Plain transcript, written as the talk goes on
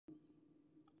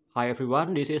Hi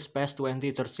everyone, this is PES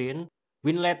 2013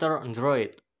 Winlator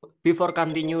Android. Before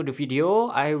continue the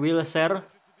video, I will share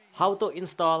how to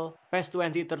install PES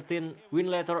 2013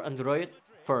 Winlator Android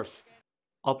first.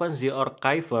 Open the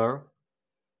archiver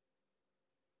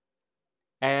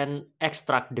and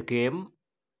extract the game.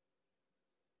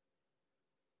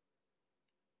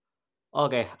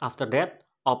 Okay, after that,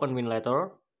 open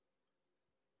Winlator.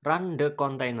 Run the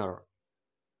container.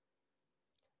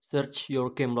 Search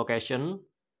your game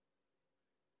location.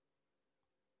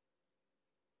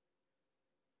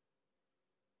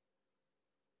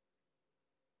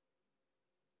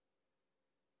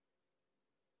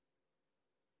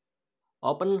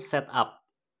 Open setup.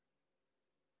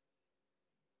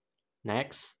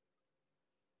 Next.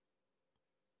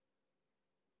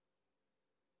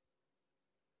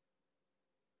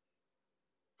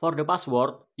 For the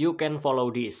password, you can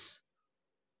follow this.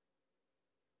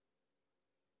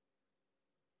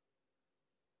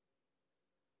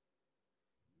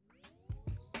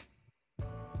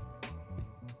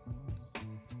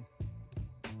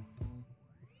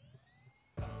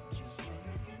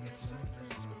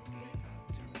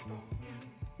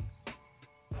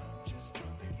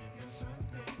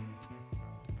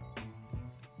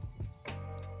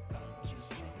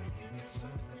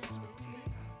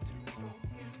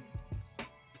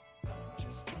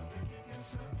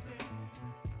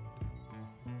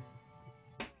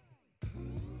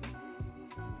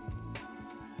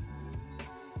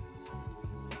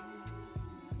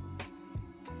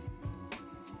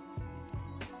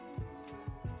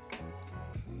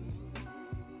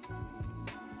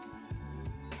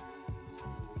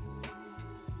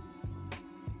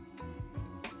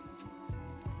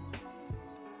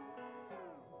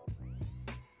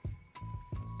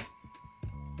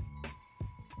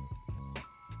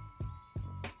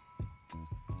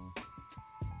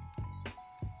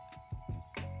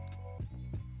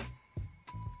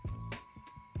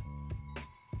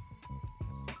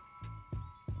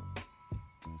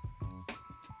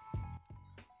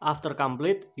 After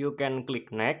complete, you can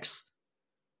click next.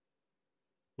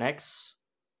 Next.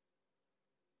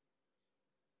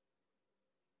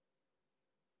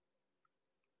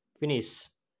 Finish.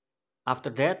 After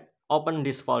that, open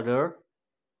this folder.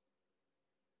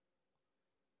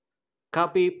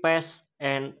 Copy, paste,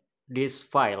 and this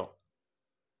file.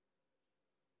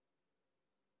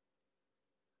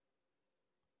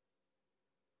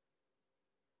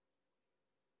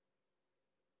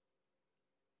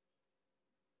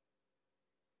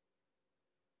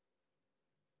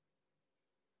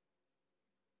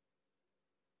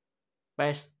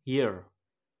 Paste here.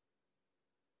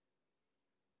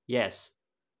 Yes.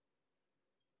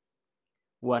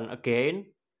 One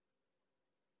again.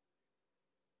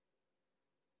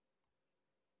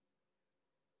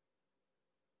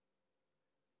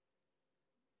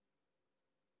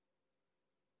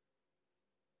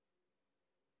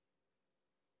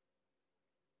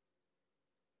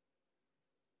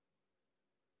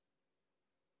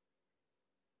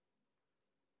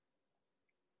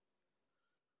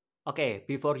 Okay,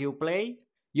 before you play,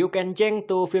 you can change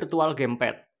to virtual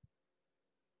gamepad.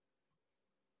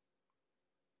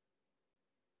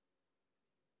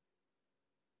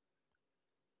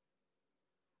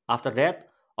 After that,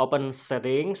 open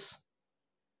settings.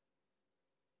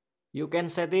 You can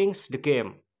settings the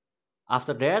game.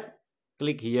 After that,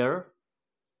 click here.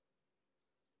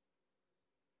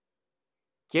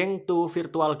 Change to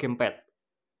virtual gamepad.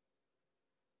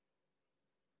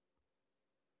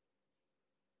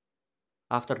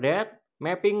 After that,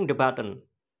 mapping the button.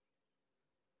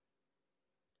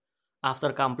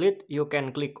 After complete, you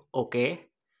can click OK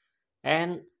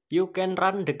and you can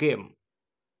run the game.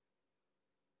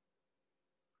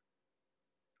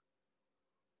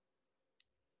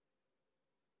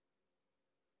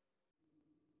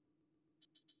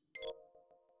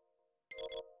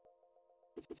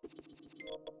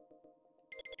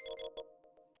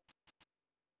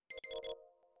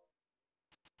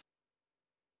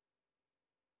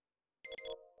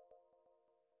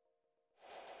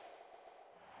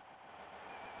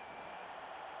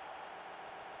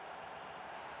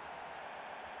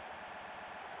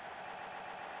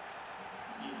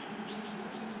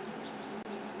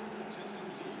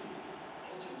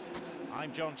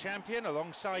 I'm John Champion,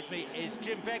 alongside me is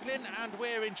Jim Beglin, and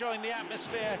we're enjoying the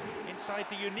atmosphere inside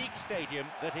the unique stadium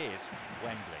that is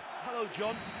Wembley. Hello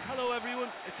John, hello everyone,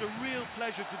 it's a real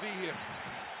pleasure to be here.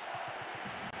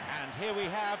 And here we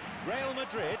have Real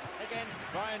Madrid against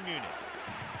Bayern Munich.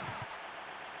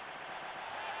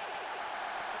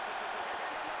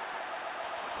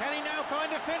 Can he now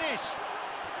find a finish?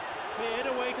 Cleared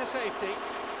away to safety.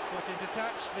 Put into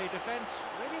touch, the defence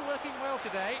really working well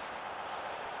today.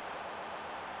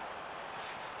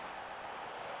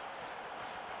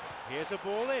 Here's a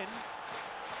ball in,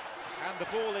 and the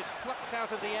ball is plucked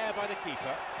out of the air by the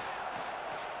keeper.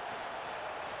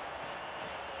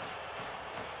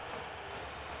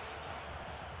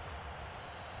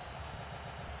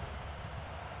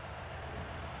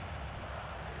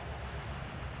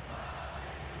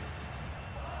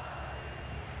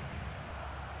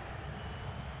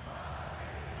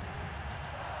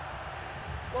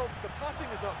 Well, the passing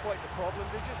is not quite the problem,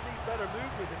 they just need better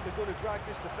movement if they're going to drag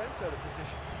this defence out of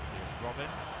position. Here's Robin.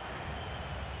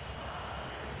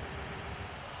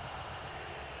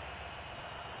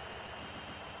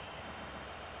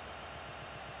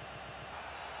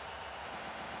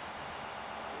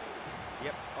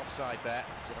 Yep, offside there,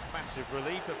 to the massive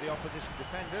relief of the opposition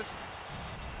defenders.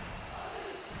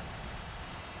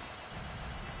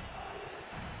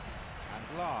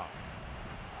 And La.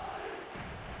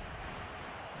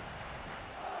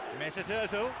 Mesut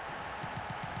Ozil.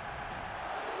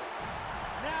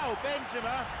 Now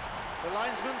Benzema. The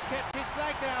linesman's kept his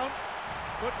flag down.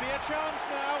 Could be a chance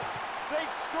now.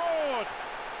 They've scored.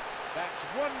 That's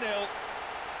 1-0.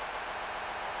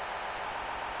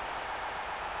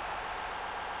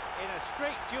 In a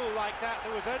straight duel like that,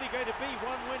 there was only going to be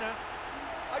one winner.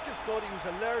 I just thought he was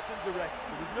alert and direct.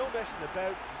 There was no messing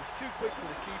about. He was too quick for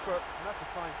the keeper, and that's a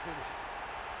fine finish.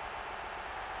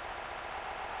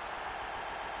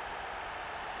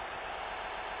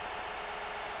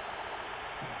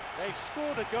 They've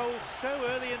scored a goal so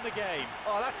early in the game.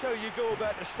 Oh, that's how you go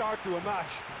about the start to a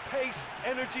match. Pace,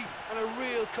 energy, and a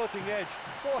real cutting edge.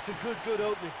 Oh, it's a good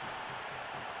opening.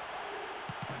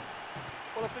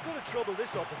 Well, if they're going to trouble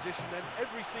this opposition, then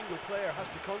every single player has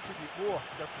to contribute more.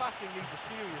 Their passing needs a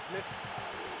serious lift.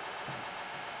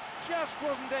 Just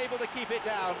wasn't able to keep it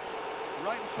down.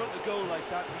 Right in front of goal like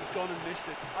that, and he's gone and missed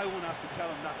it. I won't have to tell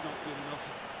him that's not good enough.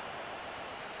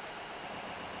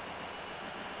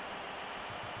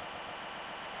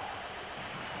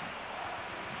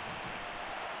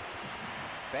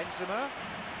 Benzema.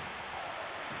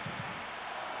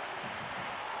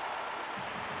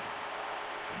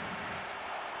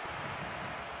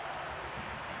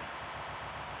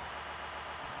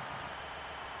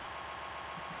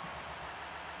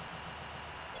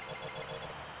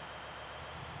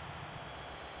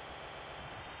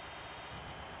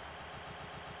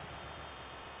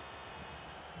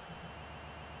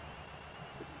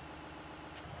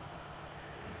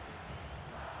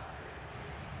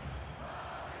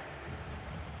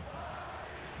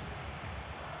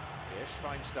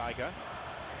 Schweinsteiger.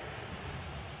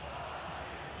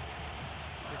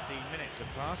 15 minutes have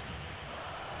passed.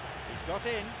 He's got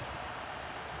in.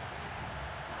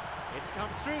 It's come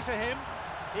through to him.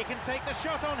 He can take the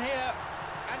shot on here,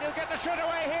 and he'll get the shot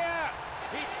away here.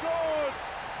 He scores.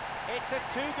 It's a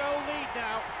 2-goal lead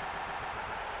now.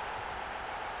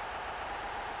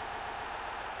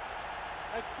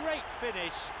 A great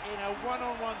finish in a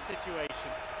one-on-one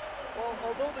situation. Well,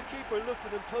 although the keeper looked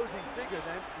an imposing figure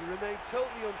then, he remained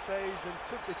totally unfazed and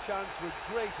took the chance with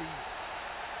great ease.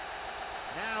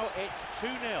 Now it's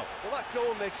 2-0. Well, that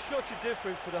goal makes such a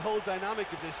difference for the whole dynamic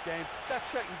of this game. That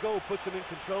second goal puts him in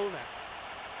control now.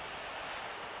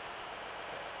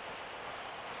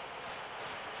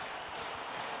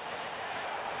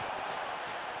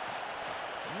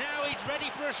 Now he's ready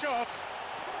for a shot.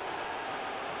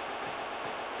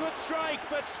 Good strike,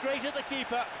 but straight at the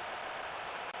keeper.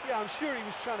 Yeah, I'm sure he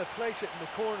was trying to place it in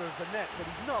the corner of the net, but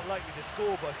he's not likely to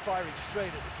score by firing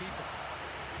straight at the keeper.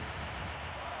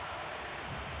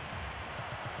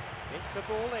 It's a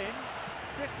ball in.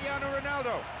 Cristiano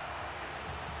Ronaldo.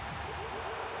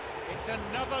 It's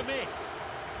another miss.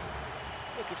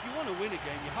 Look, if you want to win a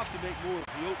game, you have to make more of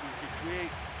the openings you create,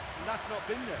 and that's not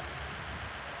been there.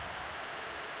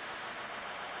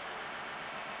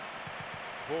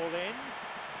 Ball in.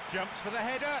 Jumps for the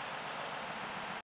header.